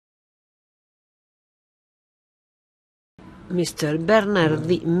Mr.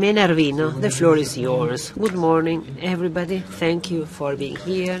 Menarvino, the floor is yours. Good morning, everybody. Thank you for being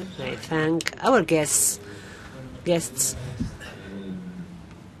here. I thank our guests. We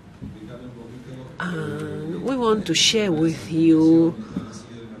want to share with you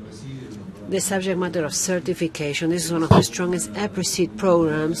the subject matter of certification. This is one of the strongest Aapresid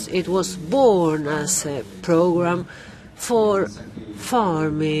programs. It was born as a program for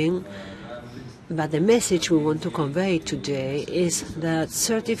farming, but the message we want to convey today is that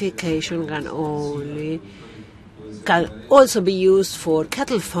certification can also be used for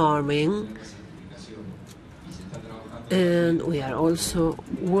cattle farming, and we are also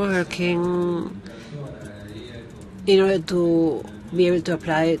working in order to be able to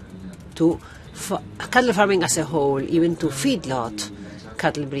apply it to cattle farming as a whole, even to feedlot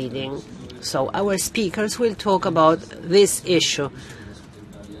cattle breeding. So our speakers will talk about this issue.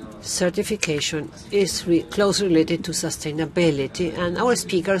 Certification is closely related to sustainability, and our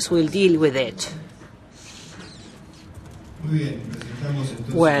speakers will deal with it.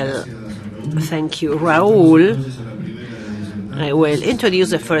 Well, thank you, Raúl. I will introduce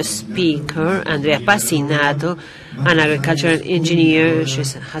the first speaker, Andrea Pasinato, an agricultural engineer. She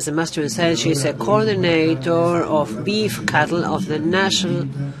has a master in science. She is a coordinator of beef cattle of the National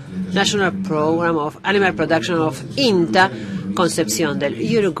Program of Animal Production of INTA, Concepción del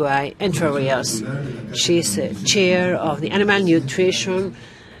Uruguay, Entre Rios. She is chair of the Animal Nutrition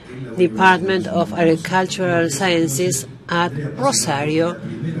Department of Agricultural Sciences at Rosario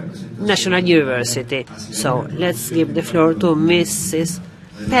National University. So let's give the floor to Mrs.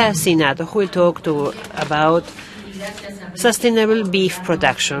 Pasinato, who will talk about sustainable beef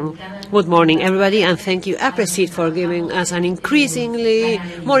production. Good morning, everybody, and thank you, Aapresid, for giving us an increasingly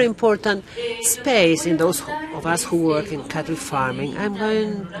more important space in those of us who work in cattle farming. I'm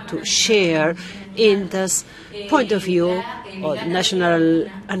going to share INTA's point of view, or National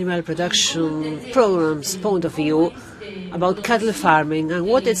Animal Production Program's point of view, about cattle farming and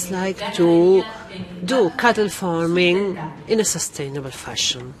what it's like to do cattle farming in a sustainable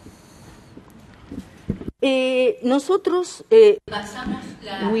fashion. We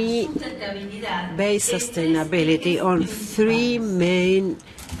base sustainability on three main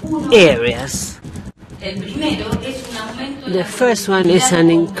areas. The first one is an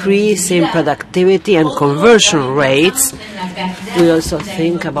increase in productivity and conversion rates. We also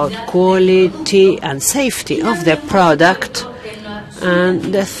think about quality and safety of the product.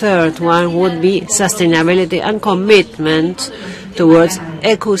 And the third one would be sustainability and commitment towards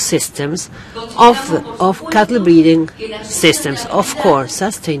ecosystems of cattle breeding systems. Of course,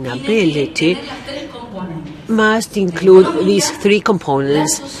 sustainability must include these three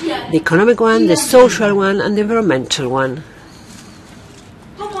components: the economic one, the social one, and the environmental one.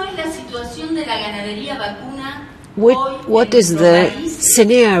 What is the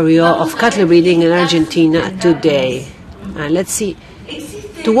scenario of cattle breeding in Argentina today? And let's see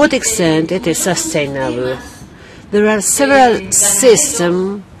to what extent it is sustainable. There are several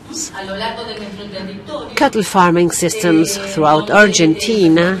systems, cattle farming systems throughout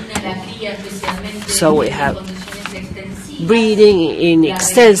Argentina. So we have breeding in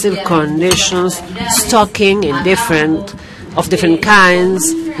extensive conditions, stocking in different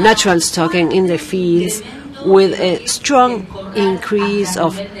kinds, natural stocking in the fields, with a strong increase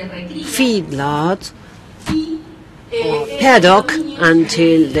of feedlot or paddock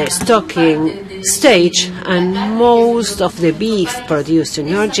until the stocking stage, and most of the beef produced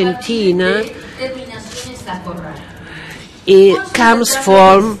in Argentina, it comes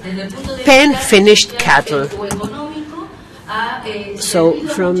from pen-finished cattle. So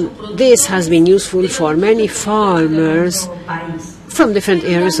from this has been useful for many farmers from different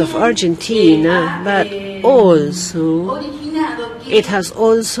areas of Argentina, but also it has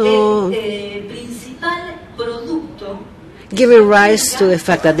also giving rise to the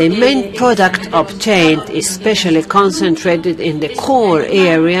fact that the main product obtained, especially concentrated in the core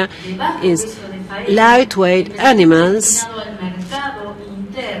area, is lightweight animals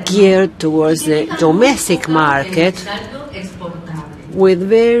geared towards the domestic market with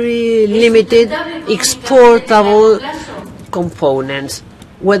very limited exportable components.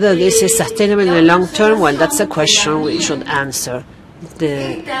 Whether this is sustainable in the long term, well, that's a question we should answer.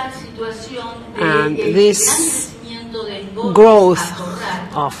 And this growth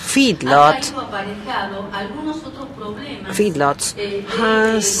of feedlots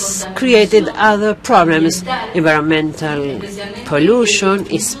has created other problems, environmental pollution,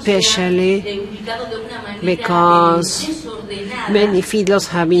 especially because many feedlots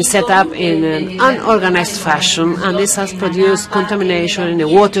have been set up in an unorganized fashion, and this has produced contamination in the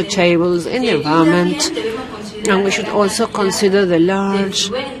water tables, in the environment. And we should also consider the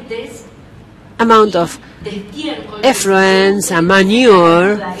large amount of effluents and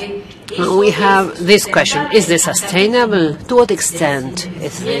manure. We have this question: is this sustainable? To what extent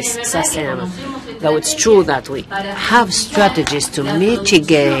is this sustainable? Though it's true that we have strategies to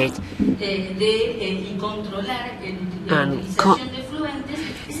mitigate and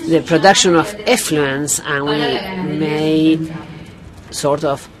the production of effluents, and we may sort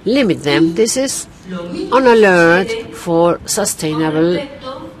of limit them. This is on alert for sustainable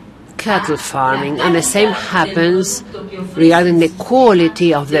cattle farming, and the same happens regarding the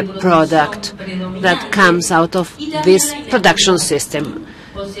quality of the product that comes out of this production system.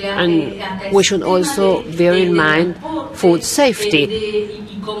 And we should also bear in mind food safety.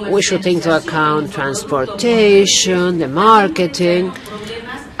 We should take into account transportation, the marketing.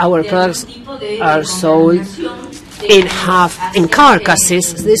 Our products are sold in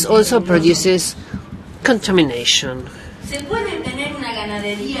carcasses. This also produces contamination.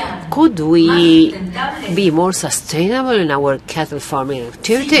 Could we be more sustainable in our cattle farming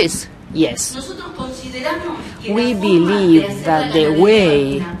activities? Yes. We believe that the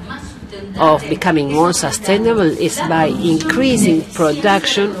way of becoming more sustainable is by increasing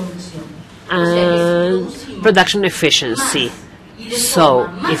production and production efficiency. So,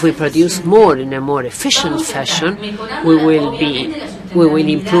 if we produce more in a more efficient fashion, we will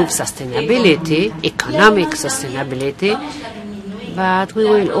improve sustainability, economic sustainability, but we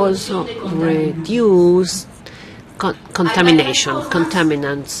will also reduce contamination,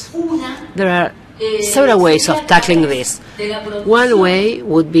 contaminants. There are several ways of tackling this. One way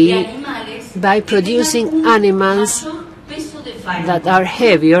would be by producing animals that are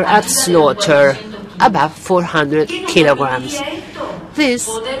heavier at slaughter, above 400 kilograms. This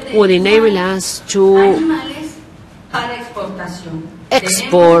would enable us to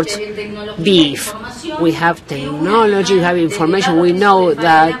export beef. We have technology, we have information. We know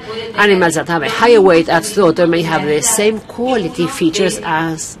that animals that have a higher weight at slaughter may have the same quality features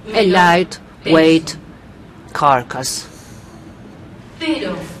as a lightweight carcass.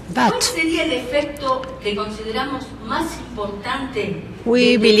 But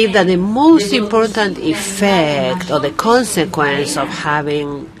we believe that the most important effect or the consequence of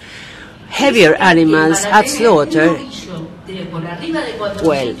having heavier animals at slaughter,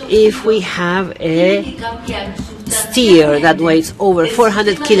 well, if we have a steer that weighs over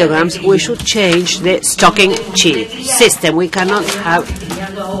 400 kilograms, we should change the stocking system. We cannot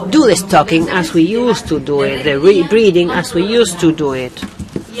do the stocking as we used to do it, the rebreeding as we used to do it.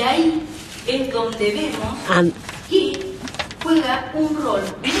 And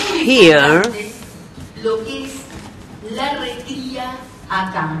here,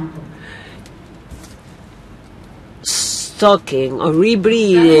 stocking or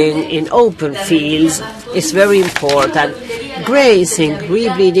rebreeding in open fields is very important. Grazing,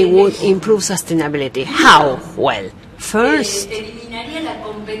 rebreeding would improve sustainability. How? Well, first,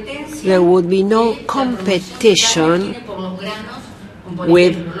 there would be no competition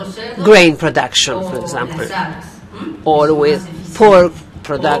with grain production, for example, or with pork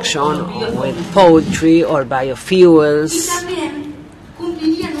production, or with poultry or biofuels.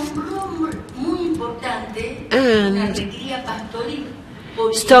 And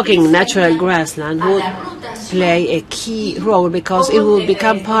stocking natural grassland would play a key role because it would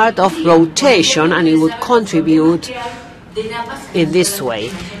become part of rotation and it would contribute in this way.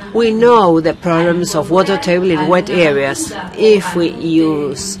 We know the problems of water table in wet areas. If we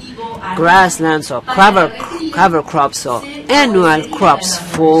use grasslands or cover crops or annual crops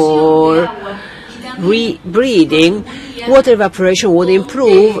for rebreeding, water evaporation would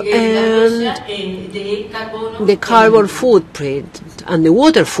improve and the carbon footprint and the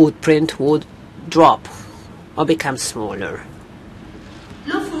water footprint would drop or become smaller.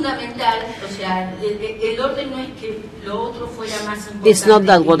 It's not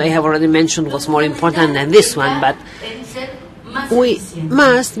that what I have already mentioned was more important than this one, but we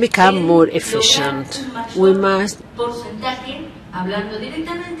must become more efficient. We must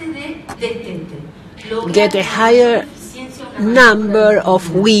get a higher number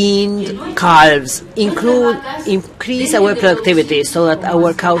of weaned calves, increase our productivity so that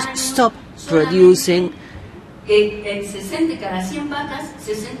our cows stop producing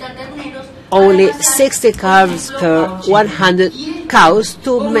only 60 calves per 100 cows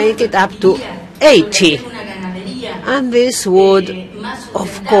to make it up to 80. And this would,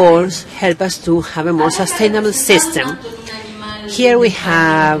 of course, help us to have a more sustainable system. Here we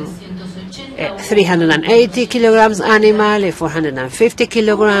have a 380 kilograms animal, a 450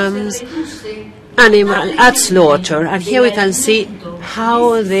 kilograms animal at slaughter, and here we can see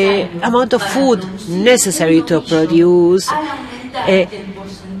how the amount of food necessary to produce a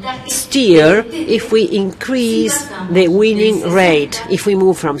steer if we increase the weaning rate, if we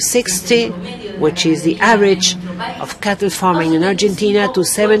move from 60, which is the average of cattle farming in Argentina, to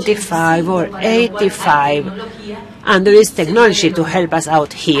 75 or 85. And there is technology to help us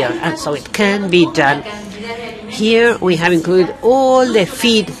out here, and so it can be done. Here we have included all the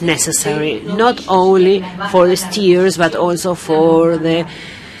feed necessary, not only for the steers, but also for the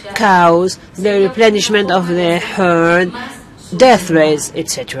cows, the replenishment of the herd, death rates,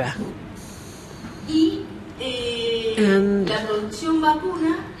 etc. And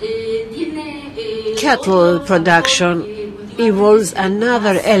cattle production involves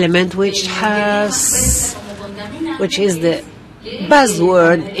another element which is the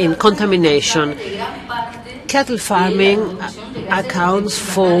buzzword in contamination. Cattle farming accounts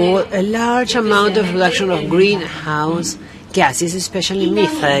for a large amount of production of greenhouse gases, especially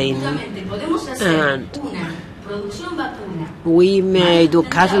methane. And we may do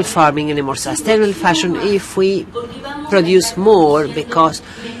cattle farming in a more sustainable fashion if we produce more, because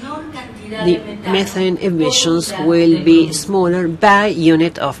the methane emissions will be smaller by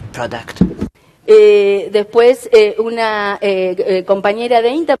unit of product. Después, una compañera de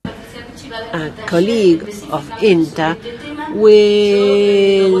INTA, a colleague of INTA,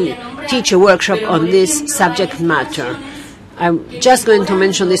 will teach a workshop on this subject matter. I'm just going to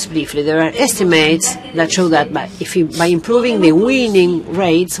mention this briefly. There are estimates that show that by improving the weaning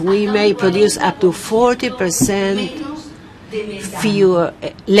rates, we may produce up to 40%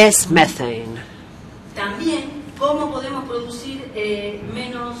 less methane.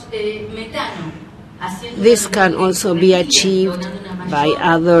 This can also be achieved by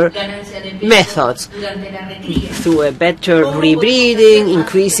other methods, through a better rebreeding,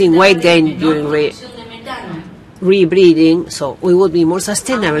 increasing weight gain during rebreeding, so we would be more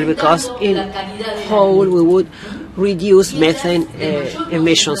sustainable, because in whole we would reduce methane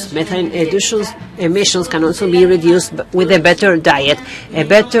emissions. Methane emissions can also be reduced with a better diet. A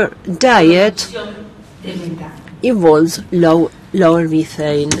better diet involves lower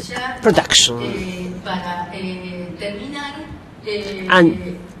methane production.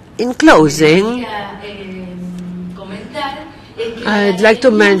 And in closing, I'd like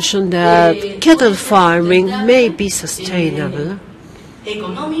to mention that cattle farming may be sustainable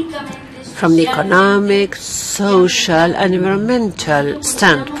from the economic, social, and environmental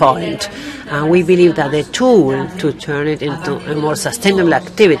standpoint. And we believe that the tool to turn it into a more sustainable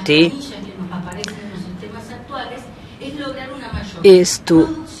activity is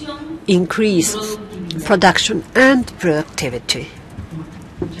to increase production and productivity.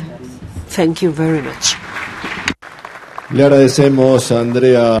 Thank you very much. Le agradecemos a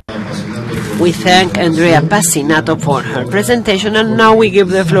Andrea. We thank Andrea Pasinato for her presentation, and now we give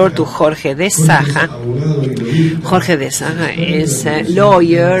the floor to Jorge de Saja. Jorge de Saja is a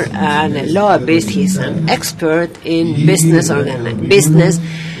lawyer and a lobbyist. He's an expert in business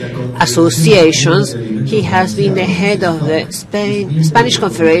associations. He has been the head of the Spanish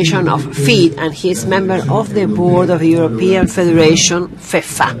Confederation of Feed, and he is member of the board of the European Federation,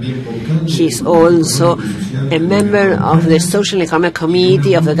 FEFA. He is also a member of the Social and Economic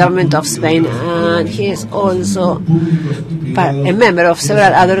Committee of the Government of Spain, and he is also a member of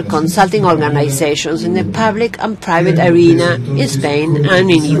several other consulting organizations in the public and private arena in Spain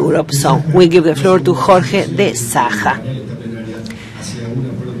and in Europe. So we give the floor to Jorge de Saja,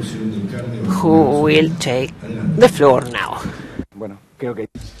 who will take the floor now.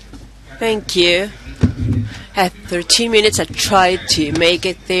 Thank you. At 13 minutes, I tried to make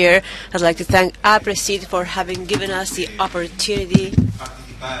it there. I'd like to thank Aapresid for having given us the opportunity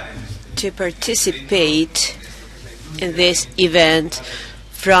to participate in this event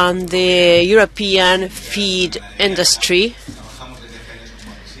from the European feed industry.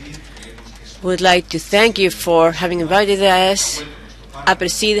 Would like to thank you for having invited us.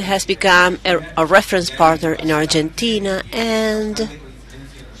 Aapresid has become a reference partner in Argentina, and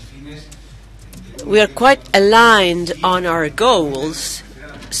we are quite aligned on our goals,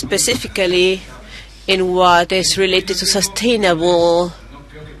 specifically in what is related to sustainable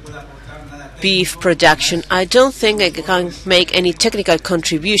beef production. I don't think I can make any technical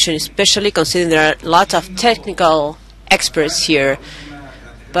contribution, especially considering there are lots of technical experts here.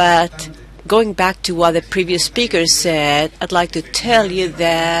 But going back to what the previous speaker said, I'd like to tell you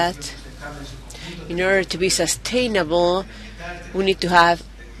that in order to be sustainable, we need to have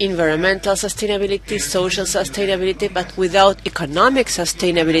environmental sustainability, social sustainability, but without economic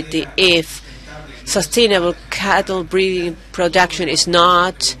sustainability, if sustainable cattle breeding production is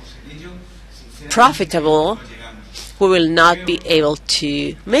not profitable, we will not be able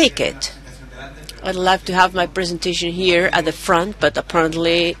to make it. I'd like to have my presentation here at the front, but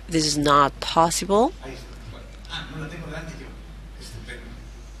apparently this is not possible.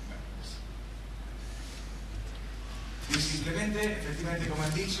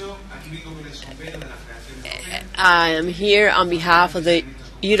 I am here on behalf of the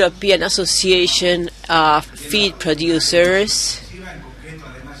European Association of Feed Producers.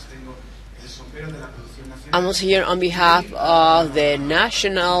 I'm also here on behalf of the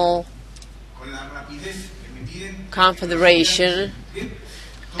National Confederation.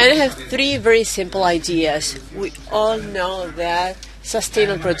 And I have three very simple ideas. We all know that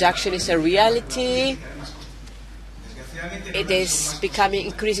sustainable production is a reality. It is becoming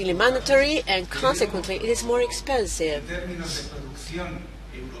increasingly mandatory, and consequently it is more expensive.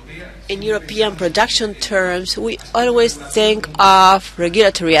 In European production terms, we always think of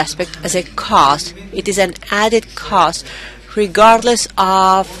regulatory aspect as a cost. It is an added cost, regardless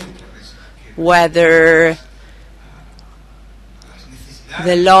of whether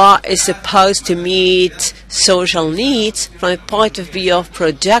the law is supposed to meet social needs. From the point of view of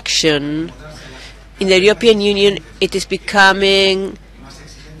production, in the European Union, it is becoming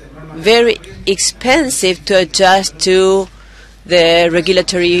very expensive to adjust to the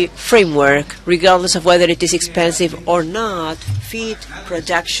regulatory framework, regardless of whether it is expensive or not. Feed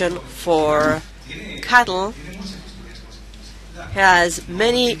production for cattle has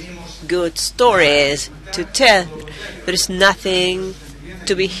many good stories to tell. There is nothing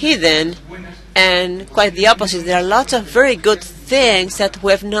to be hidden, and quite the opposite. There are lots of very good things that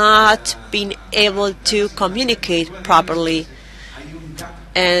we have not been able to communicate properly.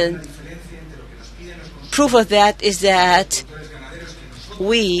 And proof of that is that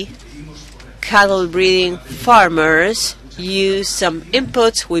we, cattle breeding farmers, use some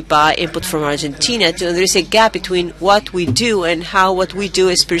inputs. We buy input from Argentina, and there is a gap between what we do and how what we do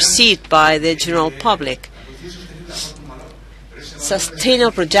is perceived by the general public.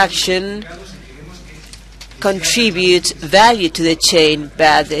 Sustainable production contributes value to the chain,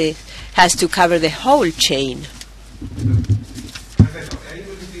 but it has to cover the whole chain.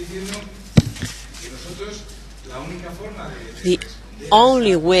 The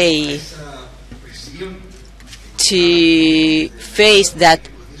only way to face that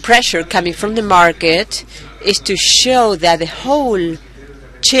pressure coming from the market is to show that the whole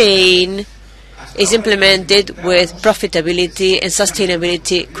chain is implemented with profitability and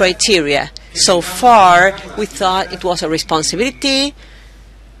sustainability criteria. So far, we thought it was a responsibility,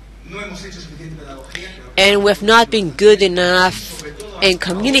 and we have not been good enough in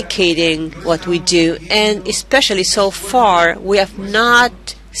communicating what we do, and especially so far, we have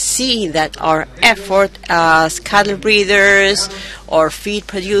not seen that our effort as cattle breeders or feed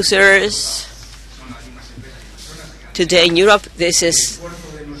producers today in Europe, this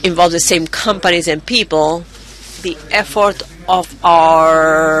involves the same companies and people. The effort of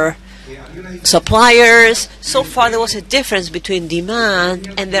our suppliers, so far there was a difference between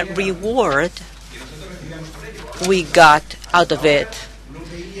demand and the reward we got out of it.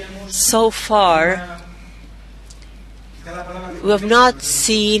 So far, we have not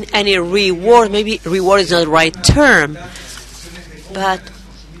seen any reward. Maybe reward is not the right term, but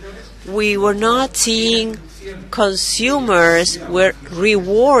we were not seeing consumers were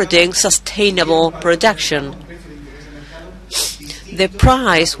rewarding sustainable production. The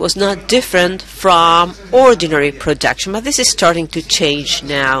price was not different from ordinary production, but this is starting to change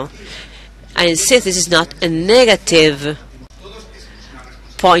now. I insist this is not a negative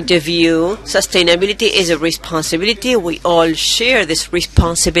point of view. Sustainability is a responsibility. We all share this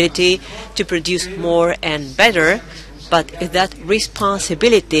responsibility to produce more and better, but if that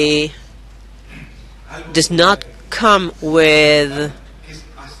responsibility does not come with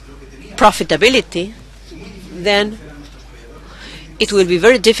profitability, then it will be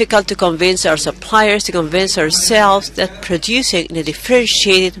very difficult to convince our suppliers, to convince ourselves that producing in a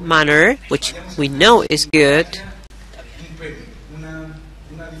differentiated manner, which we know is good,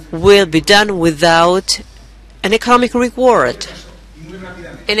 will be done without an economic reward.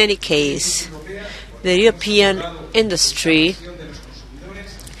 In any case, the European industry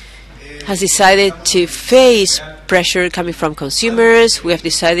has decided to face pressure coming from consumers. We have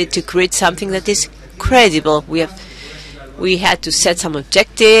decided to create something that is credible. We had to set some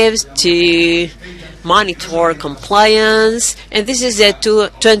objectives to monitor compliance, and this is the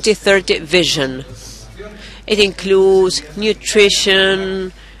 2030 vision. It includes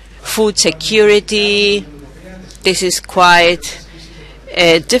nutrition, food security. This is quite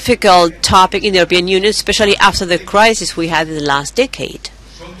a difficult topic in the European Union, especially after the crisis we had in the last decade.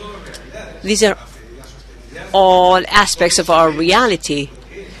 These are all aspects of our reality.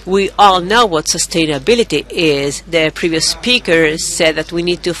 We all know what sustainability is. The previous speaker said that we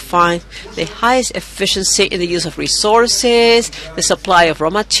need to find the highest efficiency in the use of resources, the supply of raw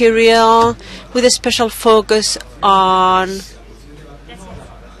material, with a special focus on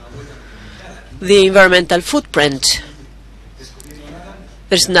the environmental footprint.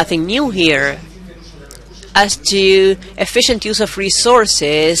 There's nothing new here. As to efficient use of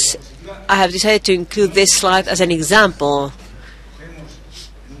resources, I have decided to include this slide as an example.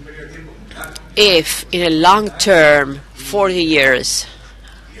 If in a long term, 40 years,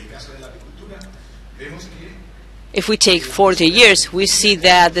 if we take 40 years, we see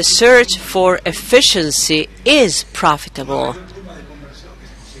that the search for efficiency is profitable,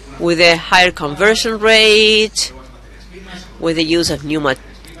 with a higher conversion rate, with the use of new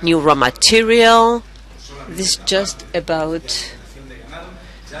raw material. This is just about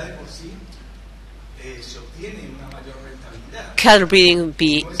cattle breeding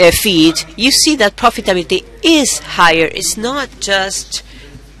feed. You see that profitability is higher. It's not just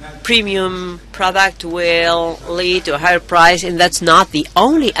premium product will lead to a higher price, and that's not the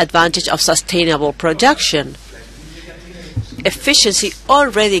only advantage of sustainable production. Efficiency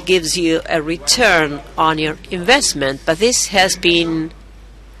already gives you a return on your investment, but this has been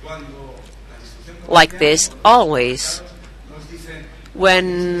like this always.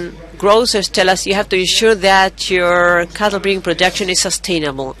 When grocers tell us you have to ensure that your cattle breeding production is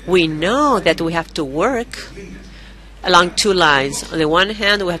sustainable, we know that we have to work along two lines. On the one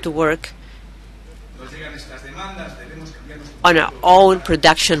hand, we have to work on our own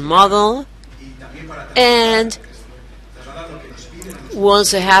production model, and we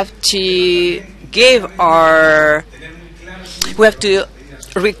also have to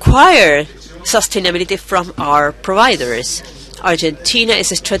require sustainability from our providers. Argentina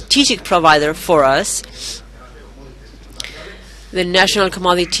is a strategic provider for us. The national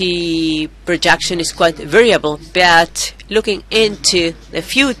commodity projection is quite variable, but looking into the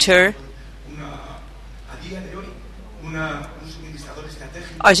future,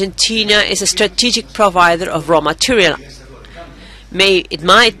 Argentina is a strategic provider of raw material. It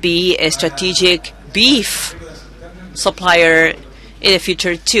might be a strategic beef supplier in the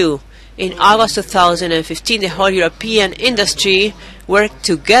future too. In August 2015, the whole European industry worked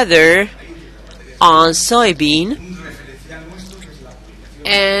together on soybean,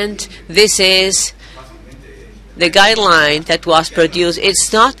 and this is the guideline that was produced.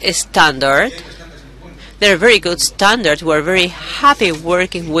 It's not a standard. They're very good standards. We're very happy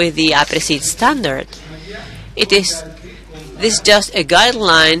working with the Aapresid standard. This is just a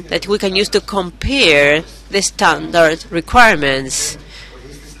guideline that we can use to compare the standard requirements.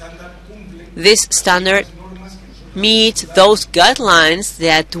 This standard meets those guidelines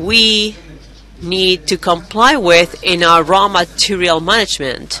that we need to comply with in our raw material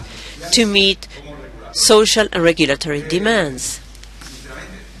management to meet social and regulatory demands.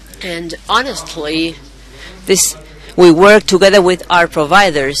 And honestly, we work together with our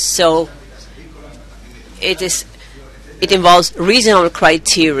providers, so it involves reasonable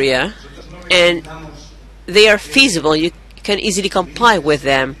criteria, and they are feasible. You can easily comply with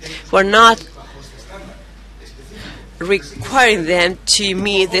them. We're not requiring them to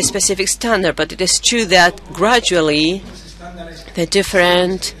meet the specific standard, but it is true that gradually the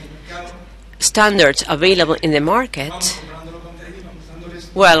different standards available in the market,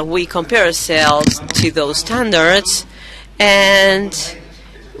 well, we compare ourselves to those standards and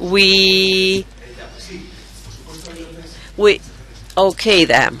we okay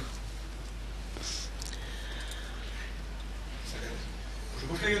them.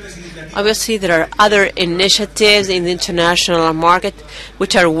 Obviously, there are other initiatives in the international market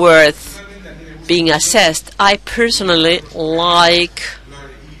which are worth being assessed. I personally like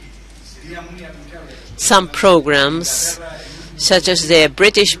some programs, such as the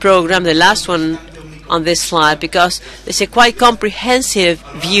British program, the last one on this slide, because there's a quite comprehensive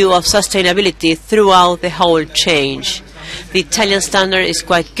view of sustainability throughout the whole chain. The Italian standard is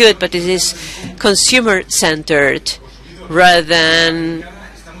quite good, but it is consumer-centered rather than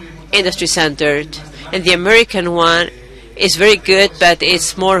industry-centered. And the American one is very good, but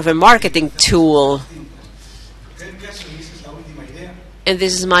it's more of a marketing tool. And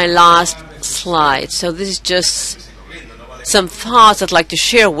this is my last slide. So this is just some thoughts I'd like to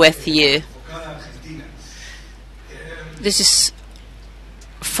share with you. This is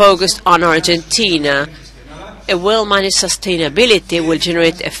focused on Argentina. A well-managed sustainability will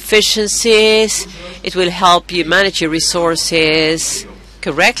generate efficiencies. It will help you manage your resources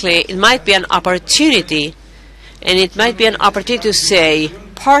correctly. It might be an opportunity, and it might be an opportunity to say,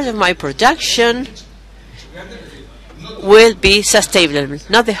 part of my production will be sustainable.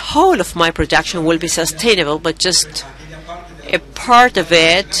 Not the whole of my production will be sustainable, but just a part of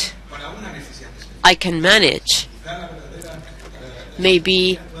it I can manage.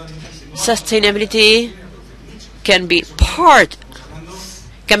 Maybe sustainability can be applied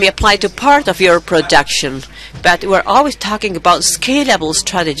to part of your production, but we're always talking about scalable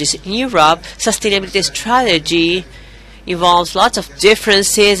strategies. In Europe, sustainability strategy involves lots of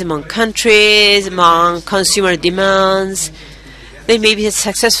differences among countries, among consumer demands. They may be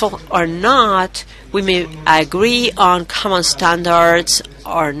successful or not. We may agree on common standards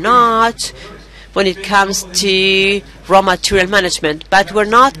or not when it comes to raw material management, but we're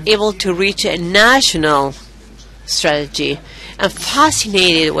not able to reach a national strategy. I'm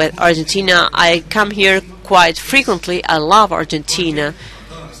fascinated with Argentina. I come here quite frequently. I love Argentina.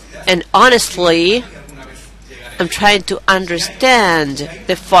 And honestly, I'm trying to understand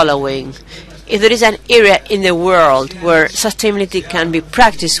the following. If there is an area in the world where sustainability can be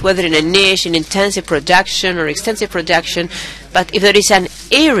practiced, whether in a niche, in intensive production or extensive production, but if there is an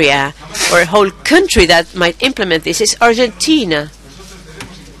area or a whole country that might implement this, it's Argentina.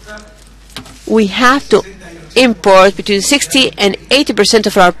 We have to import between 60 and 80%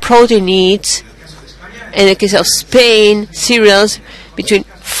 of our protein needs. In the case of Spain, cereals between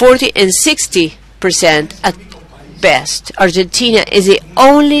 40 and 60% at best. Argentina is the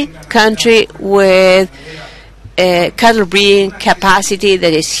only country with cattle breeding capacity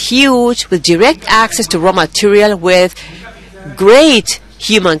that is huge, with direct access to raw material, with great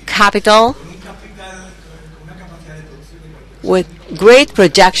human capital, with great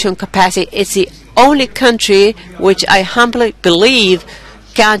production capacity. It's the only country which I humbly believe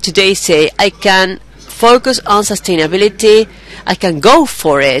can today say, I can focus on sustainability, I can go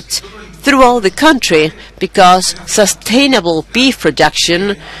for it throughout the country, because sustainable beef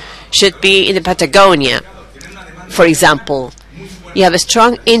production should be in the Patagonia. For example, you have a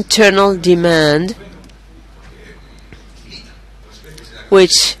strong internal demand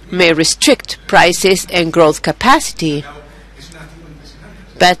which may restrict prices and growth capacity,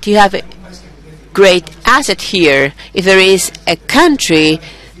 but you have a great asset here. If there is a country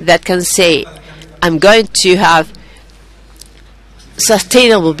that can say, I'm going to have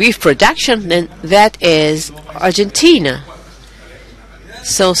sustainable beef production, then that is Argentina.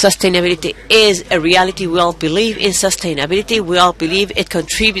 So sustainability is a reality. We all believe in sustainability. We all believe it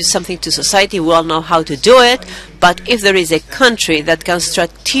contributes something to society. We all know how to do it. But if there is a country that can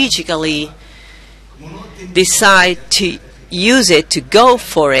strategically decide to use it, to go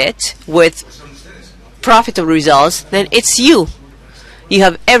for it with profitable results, then it's you. You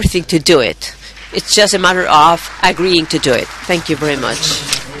have everything to do it. It's just a matter of agreeing to do it. Thank you very much.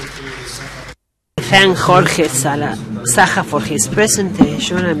 Thank Jorge Saja for his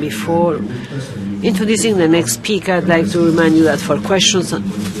presentation, and before introducing the next speaker, I'd like to remind you that for questions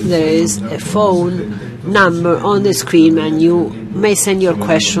there is a phone number on the screen, and you may send your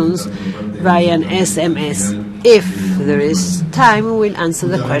questions via an SMS. If there is time, we will answer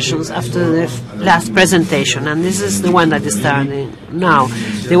the questions after the last presentation, and this is the one that is starting now,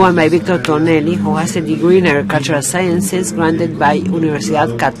 the one by Victor Tonelli, who has a degree in agricultural sciences granted by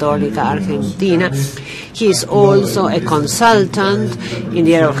Universidad Católica Argentina. He is also a consultant in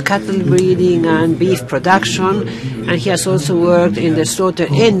the area of cattle breeding and beef production, and he has also worked in the slaughter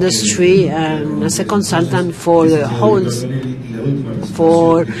industry as a consultant for the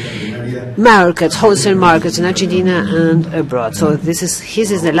wholesale markets in Argentina and abroad. So this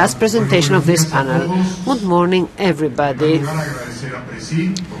is the last presentation of this panel. Good morning, everybody.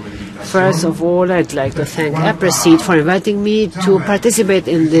 First of all, I'd like to thank Aapresid for inviting me to participate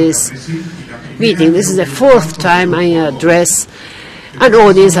in this meeting. This is the fourth time I address an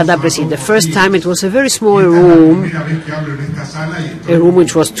audience at Aapresid. The first time it was a very small room, a room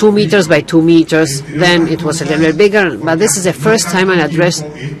which was 2 meters by 2 meters. Then it was a little bit bigger, but this is the first time I addressed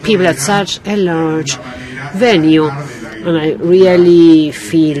people at such a large venue, and I really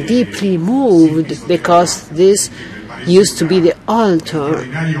feel deeply moved, because this used to be the altar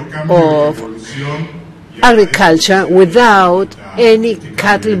of agriculture without any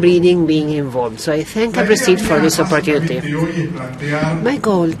cattle breeding being involved. So I thank Aapresid for this opportunity. My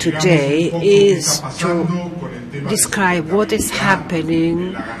goal today is to describe what is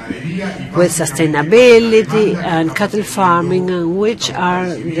happening with sustainability and cattle farming, and which are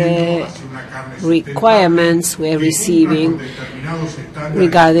the requirements we are receiving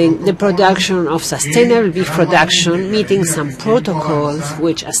regarding the production of sustainable beef production, meeting some protocols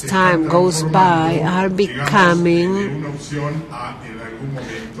which, as time goes by, are becoming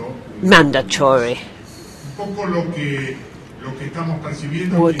mandatory.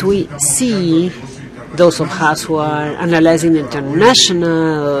 What we see those of us who are analyzing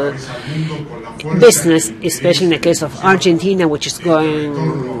international business, especially in the case of Argentina, which is going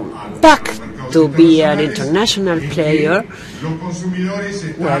back to be an international player.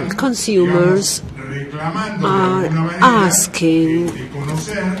 Well, consumers are asking,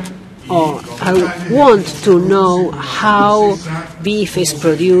 or I want to know how beef is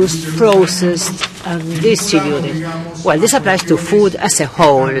produced, processed, and distributed. Well, this applies to food as a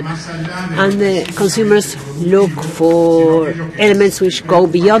whole, and the consumers look for elements which go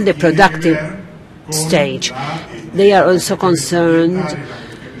beyond the productive stage. They are also concerned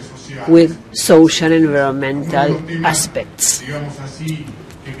with social and environmental aspects.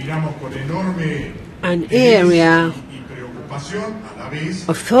 An area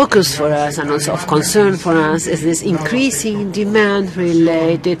of focus for us and also of concern for us is this increasing demand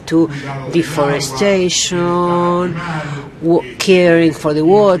related to deforestation, caring for the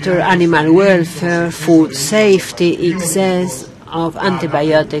water, animal welfare, food safety, excess of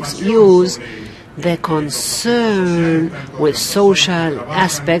antibiotics use, the concern with social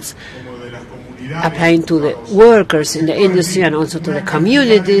aspects applying to the workers in the industry and also to the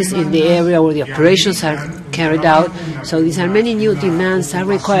communities in the area where the operations are carried out. So these are many new demands and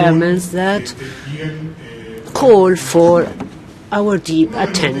requirements that call for our deep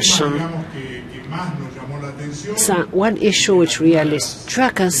attention. So one issue which really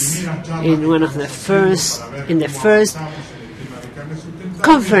struck us in the first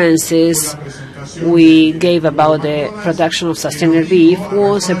conferences we gave about the production of sustainable beef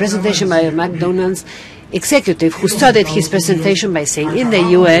was a presentation by a McDonald's executive who started his presentation by saying, in the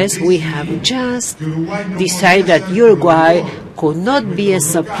U.S. we have just decided that Uruguay could not be a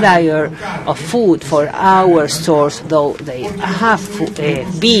supplier of food for our stores, though they have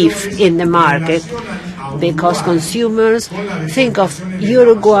beef in the market, because consumers think of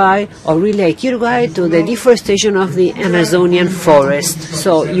Uruguay or relate Uruguay to the deforestation of the Amazonian forest.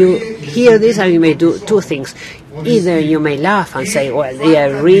 So you hear this and you may do two things. Either you may laugh and say, well, they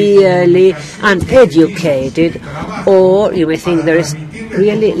are really uneducated, or you may think there is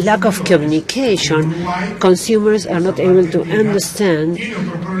really lack of communication. Consumers are not able to understand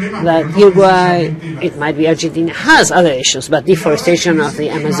that Uruguay, it might be Argentina, has other issues, but deforestation of the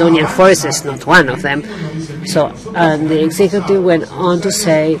Amazonian forest is not one of them. So, and the executive went on to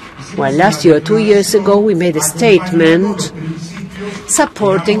say, well, last year, 2 years ago, we made a statement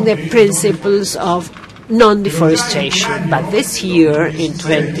supporting the principles of non-deforestation. But this year, in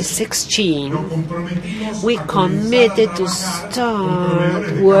 2016, we committed to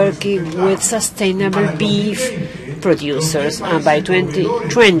start working with sustainable beef producers. And by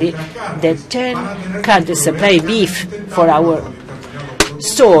 2020, the 10 countries supply beef for our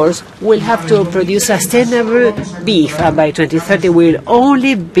stores will have to produce sustainable beef. And by 2030, we'll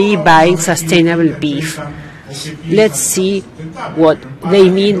only be buying sustainable beef. Let's see what they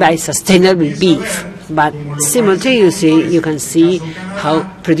mean by sustainable beef. But simultaneously, you can see how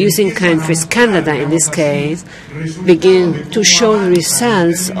producing countries, Canada in this case, begin to show the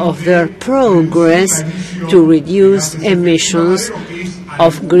results of their progress to reduce emissions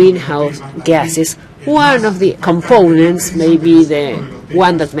of greenhouse gases. One of the components may be the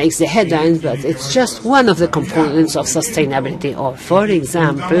one that makes the headlines, but it's just one of the components of sustainability. Or, for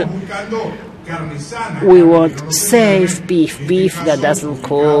example, we want safe beef that doesn't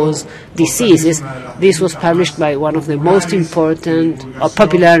cause diseases. This was published by one of the most important or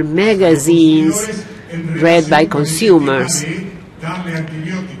popular magazines read by consumers.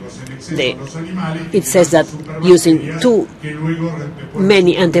 It says that using too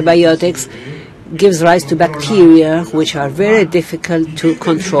many antibiotics gives rise to bacteria which are very difficult to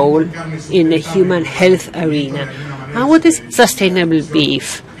control in the human health arena. And what is sustainable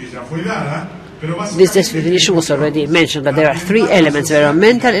beef? This definition was already mentioned, but there are three elements: the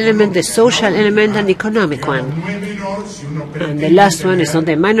environmental element, the social element, and the economic one. And the last one is not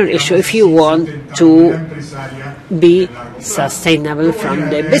a minor issue if you want to be sustainable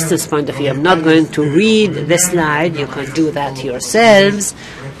from the business point of view. I'm not going to read the slide. You can do that yourselves.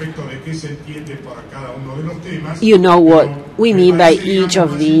 You know what we mean by each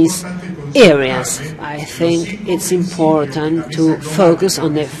of these areas. I think it's important to focus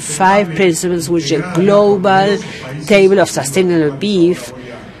on the 5 principles which a global table of sustainable beef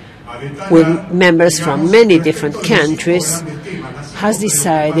with members from many different countries has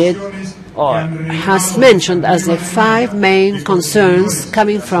decided or has mentioned as the 5 main concerns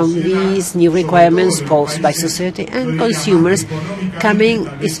coming from these new requirements posed by society and consumers, coming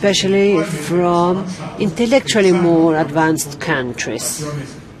especially from intellectually more advanced countries.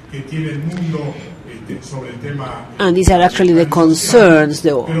 And these are actually the concerns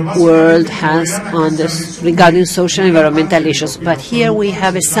the world has on this regarding social and environmental issues. But here we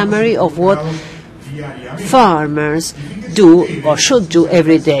have a summary of what farmers do or should do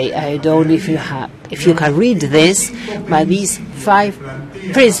every day. I don't know if you can read this, but these 5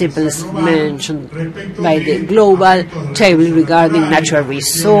 principles mentioned by the global table regarding natural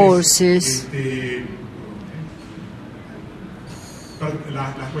resources,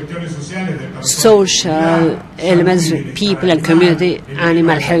 social elements, people and community,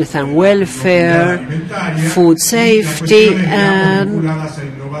 animal health and welfare, food safety, and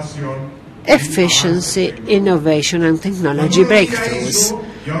efficiency, innovation, and technology breakthroughs.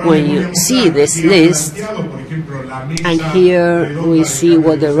 When you see this list, and here we see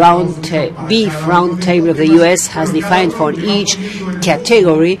what the beef roundtable of the U.S. has defined for each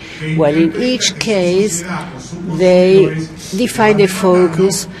category, well, in each case, they define the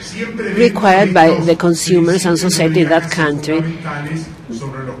focus required by the consumers and society in that country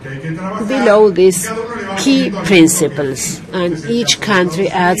below these key principles, and each country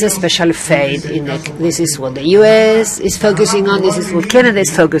adds a special fate in it. This is what the U.S. is focusing on, this is what Canada is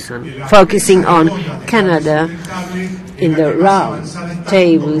focusing on. Canada, in the round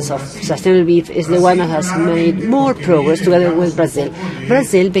tables of sustainable beef, is the one that has made more progress together with Brazil.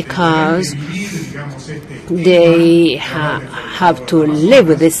 Brazil, because they have to live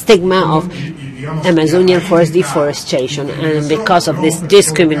with the stigma of Amazonian forest deforestation, and because of this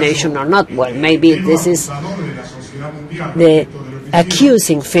discrimination or not, well, maybe this is the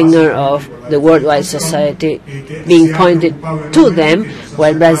accusing finger of the worldwide society being pointed to them,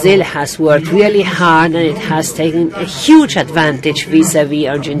 while Brazil has worked really hard and it has taken a huge advantage vis-à-vis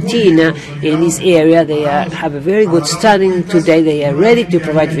Argentina in this area. They have a very good starting today. They are ready to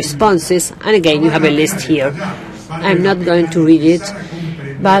provide responses, and again, you have a list here. I'm not going to read it,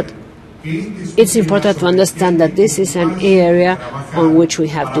 but it's important to understand that this is an area on which we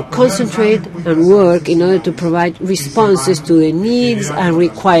have to concentrate and work in order to provide responses to the needs and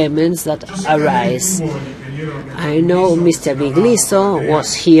requirements that arise. I know Mr. Vigliso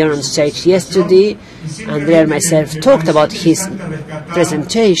was here on stage yesterday. Andrea and myself talked about his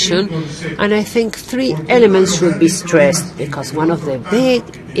presentation, and I think 3 elements should be stressed, because one of the big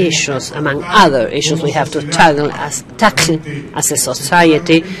issues, among other issues we have to tackle as a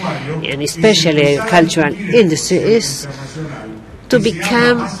society, and especially agriculture and industry, is to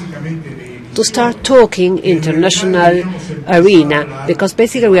start talking international arena, because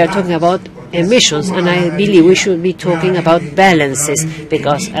basically we are talking about emissions, and I believe we should be talking about balances,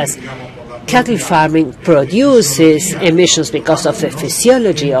 because as cattle farming produces emissions because of the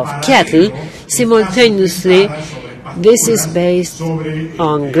physiology of cattle, simultaneously this is based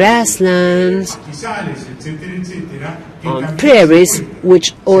on grasslands, on prairies,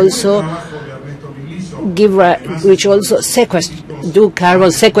 which also do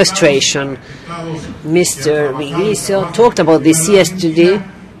carbon sequestration. Mr. Vigliso talked about this yesterday,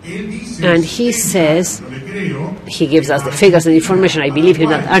 and he says, he gives us the figures and information, I believe him,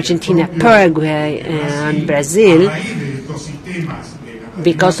 that Argentina, Paraguay, and Brazil,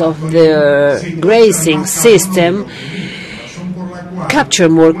 because of the grazing system, capture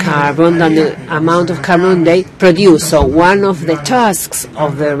more carbon than the amount of carbon they produce. So one of the tasks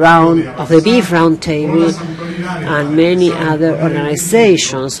of the beef roundtable and many other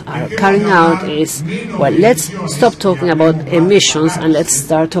organizations are carrying out is, well, let's stop talking about emissions and let's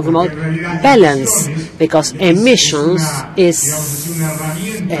start talking about balance, because emissions is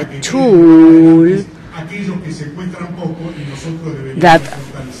a tool that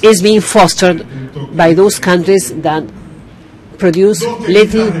is being fostered by those countries that produce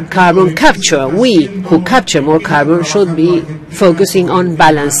little carbon capture. We, who capture more carbon, should be focusing on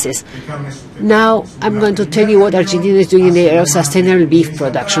balances. Now, I'm going to tell you what Argentina is doing in the area of sustainable beef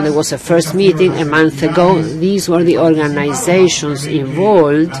production. There was a first meeting a month ago. These were the organizations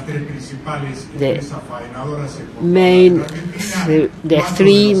involved, the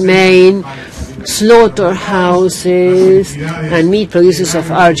 3 main slaughterhouses and meat producers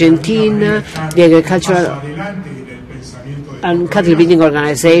of Argentina, the agricultural and cattle breeding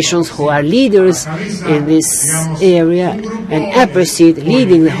organizations who are leaders in this area, and Aapresid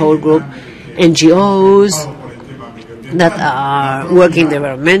leading the whole group, NGOs that are working in the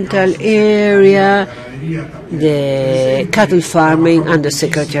environmental area, the cattle farming and the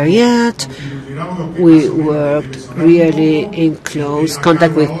secretariat. We worked really in close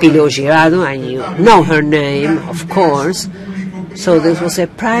contact with Pilo Girado, and you know her name, of course. So this was a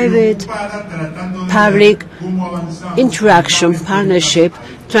private-public interaction partnership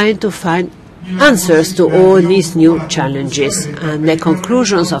trying to find answers to all these new challenges. And the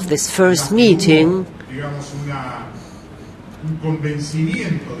conclusions of this first meeting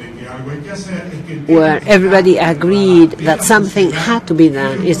where everybody agreed that something had to be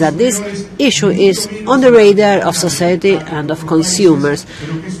done, is that this issue is on the radar of society and of consumers,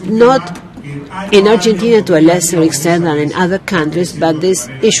 not in Argentina to a lesser extent than in other countries, but this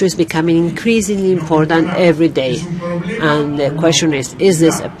issue is becoming increasingly important every day. And the question is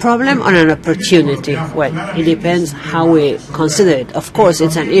this a problem or an opportunity? Well, it depends how we consider it. Of course,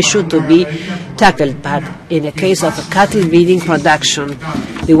 it's an issue to be tackled, but in the case of a cattle breeding production,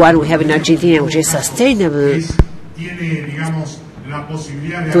 the one we have in Argentina, which is sustainable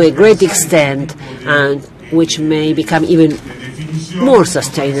to a great extent, and which may become even more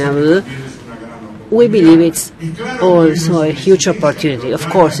sustainable, we believe it's also a huge opportunity. Of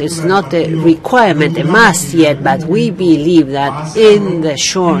course, it's not a requirement, a must yet, but we believe that in the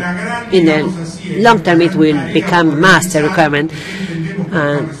long term, it will become must, a requirement.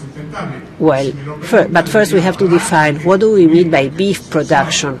 But first we have to define what do we mean by beef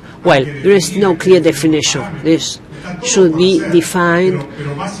production. Well, there is no clear definition. This should be defined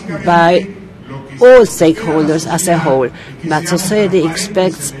by all stakeholders as a whole, but society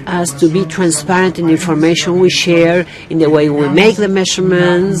expects us to be transparent in the information we share, in the way we make the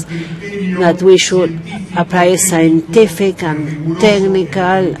measurements, that we should apply scientific and technical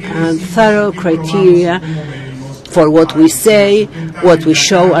and thorough criteria for what we say, what we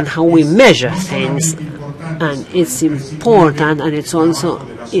show, and how we measure things. And it's important, and it's also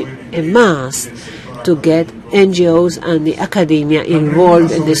a must, to get NGOs and the academia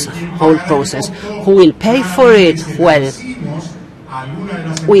involved in this whole process. Who will pay for it? Well,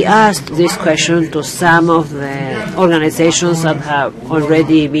 we asked this question to some of the organizations that have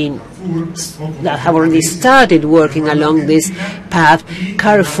already started working along this path,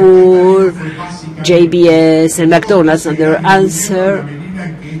 Carrefour, JBS, and McDonald's, and their answer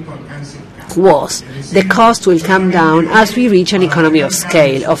was the cost will come down as we reach an economy of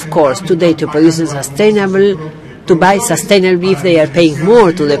scale. Of course, today to buy sustainable beef, they are paying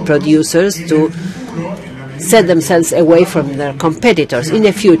more to the producers to set themselves away from their competitors. In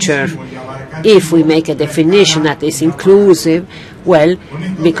the future, if we make a definition that is inclusive, well,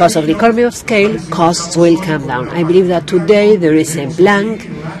 because of the economy of scale, costs will come down. I believe that today there is a blank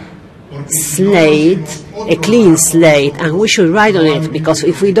slate, a clean slate, and we should write on it, because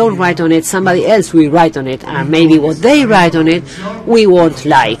if we don't write on it, somebody else will write on it, and maybe what they write on it, we won't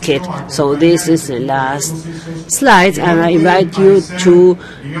like it. So this is the last slide, and I invite you to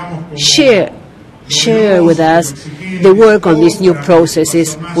share with us the work on these new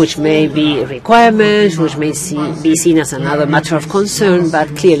processes, which may be requirements, which may be seen as another matter of concern, but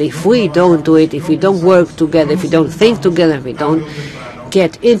clearly if we don't do it, if we don't work together, if we don't think together, if we don't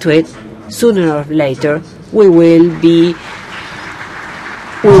get into it, sooner or later we won't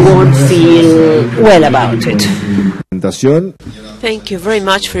feel well about it. Thank you very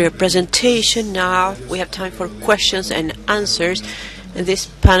much for your presentation. Now we have time for questions and answers, and this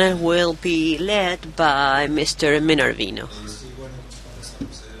panel will be led by Mr. Menarvino.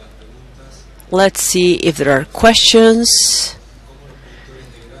 Let's see if there are questions.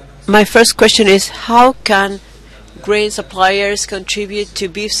 My first question is, how can grain suppliers contribute to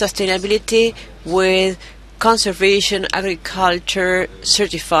beef sustainability with conservation agriculture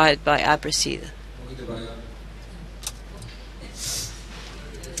certified by Aapresid?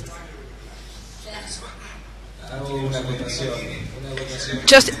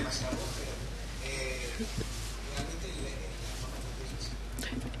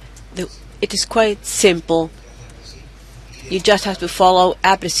 It is quite simple. You just have to follow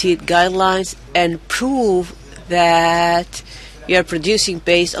Aapresid guidelines and prove that you are producing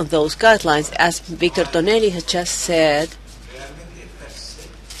based on those guidelines. As Victor Tonelli has just said,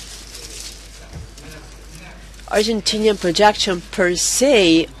 Argentinian production per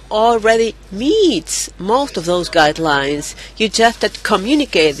se already meets most of those guidelines. You just have to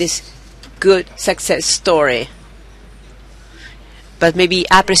communicate this good success story. But maybe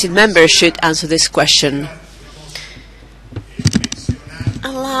Aapresid members should answer this question.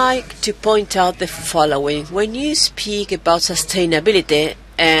 I'd like to point out the following. When you speak about sustainability,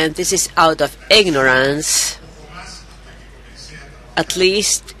 and this is out of ignorance, at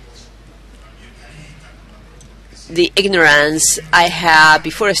least the ignorance I had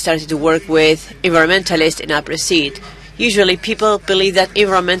before I started to work with environmentalists in Aapresid, usually people believe that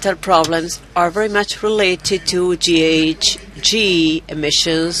environmental problems are very much related to GHG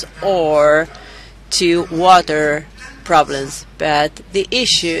emissions or to water problems, but the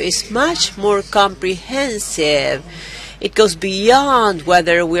issue is much more comprehensive. It goes beyond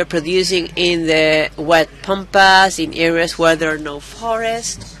whether we're producing in the wet pampas, in areas where there are no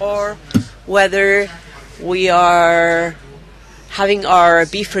forests, or whether we are having our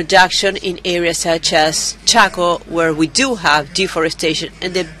beef production in areas such as Chaco, where we do have deforestation,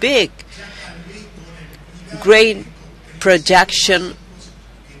 and the big grain production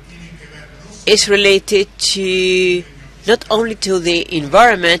is related to not only to the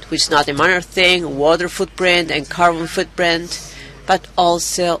environment, which is not a minor thing, water footprint and carbon footprint, but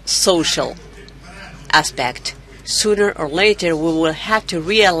also social aspect. Sooner or later, we will have to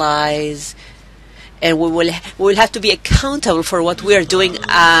realize, and we will have to be accountable for what we are doing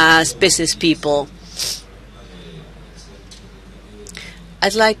as business people.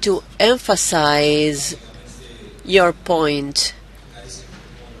 I'd like to emphasize your point.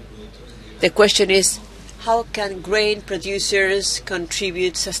 The question is, how can grain producers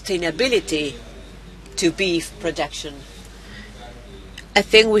contribute sustainability to beef production? I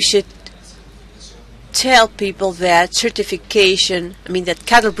think we should tell people that certification, that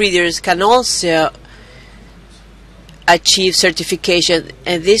cattle breeders can also achieve certification,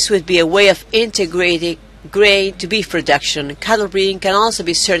 and this would be a way of integrating grain to beef production. Cattle breeding can also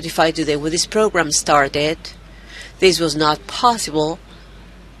be certified today. When this program started, this was not possible.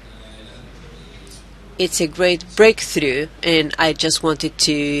 It's a great breakthrough, and I just wanted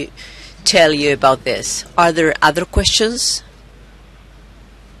to tell you about this. Are there other questions?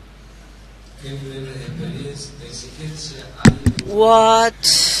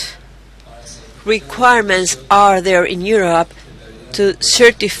 What requirements are there in Europe to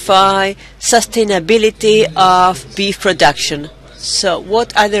certify sustainability of beef production? So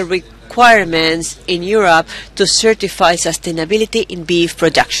what are the requirements in Europe to certify sustainability in beef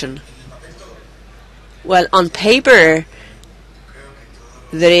production? Well, on paper,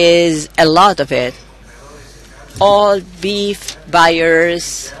 there is a lot of it. All beef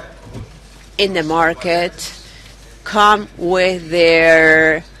buyers in the market come with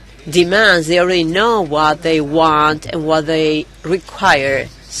their demands. They already know what they want and what they require.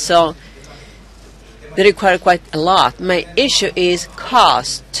 So they require quite a lot. My issue is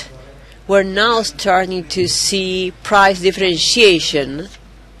cost. We're now starting to see price differentiation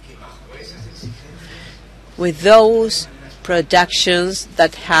with those productions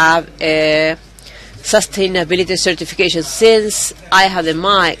that have a sustainability certification. Since I have the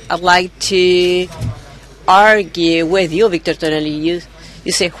mic, I'd like to argue with you, Victor Tonelli.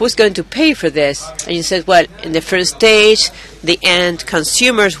 You say, who's going to pay for this? And you said, well, in the first stage, the end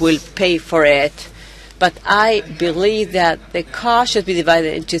consumers will pay for it. But I believe that the cost should be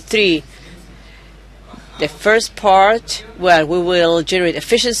divided into three. The first part, well, we will generate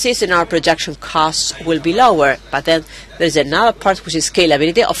efficiencies and our production costs will be lower. But then there's another part which is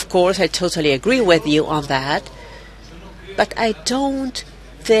scalability. Of course, I totally agree with you on that. But I don't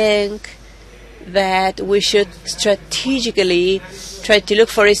think that we should strategically try to look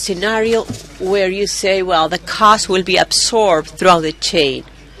for a scenario where you say, well, the cost will be absorbed throughout the chain.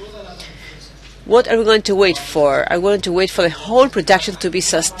 What are we going to wait for? Are we going to wait for the whole production to be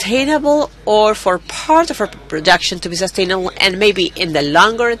sustainable, or for part of our production to be sustainable and maybe in the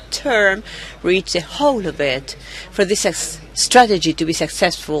longer term reach the whole of it? For this strategy to be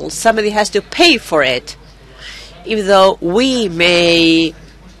successful, somebody has to pay for it. Even though we may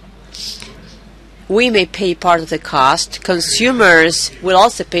pay part of the cost, consumers will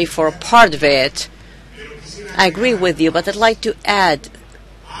also pay for a part of it. I agree with you, but I'd like to add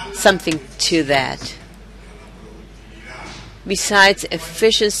something to that. Besides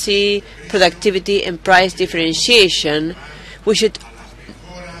efficiency, productivity, and price differentiation, we should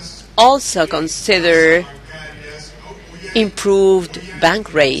also consider improved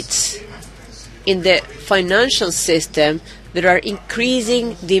bank rates. In the financial system, there are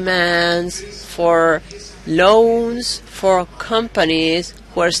increasing demands for loans for companies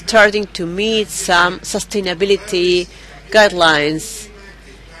who are starting to meet some sustainability guidelines.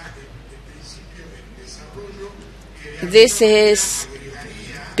 This is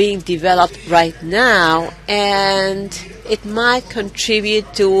being developed right now, and it might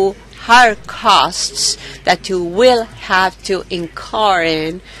contribute to higher costs that you will have to incur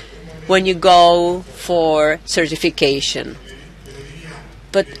in when you go for certification.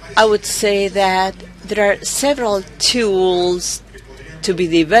 But I would say that there are several tools to be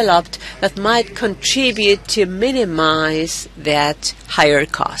developed that might contribute to minimize that higher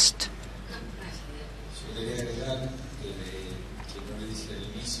cost.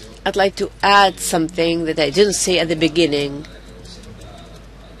 I'd like to add something that I didn't say at the beginning.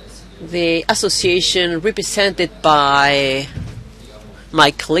 The association represented by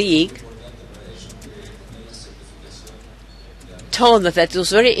my colleague told us that it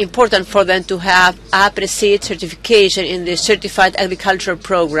was very important for them to have Aapresid certification in the Certified Agricultural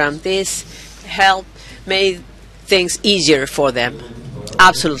Program. This helped made things easier for them.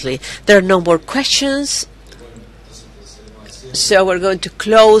 Absolutely. There are no more questions. So we're going to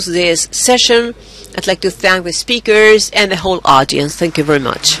close this session. I'd like to thank the speakers and the whole audience. Thank you very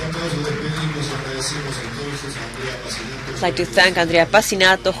much. I'd like to thank Andrea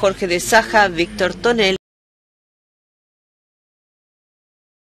Pasinato, Jorge de Saja, Víctor Tonelli.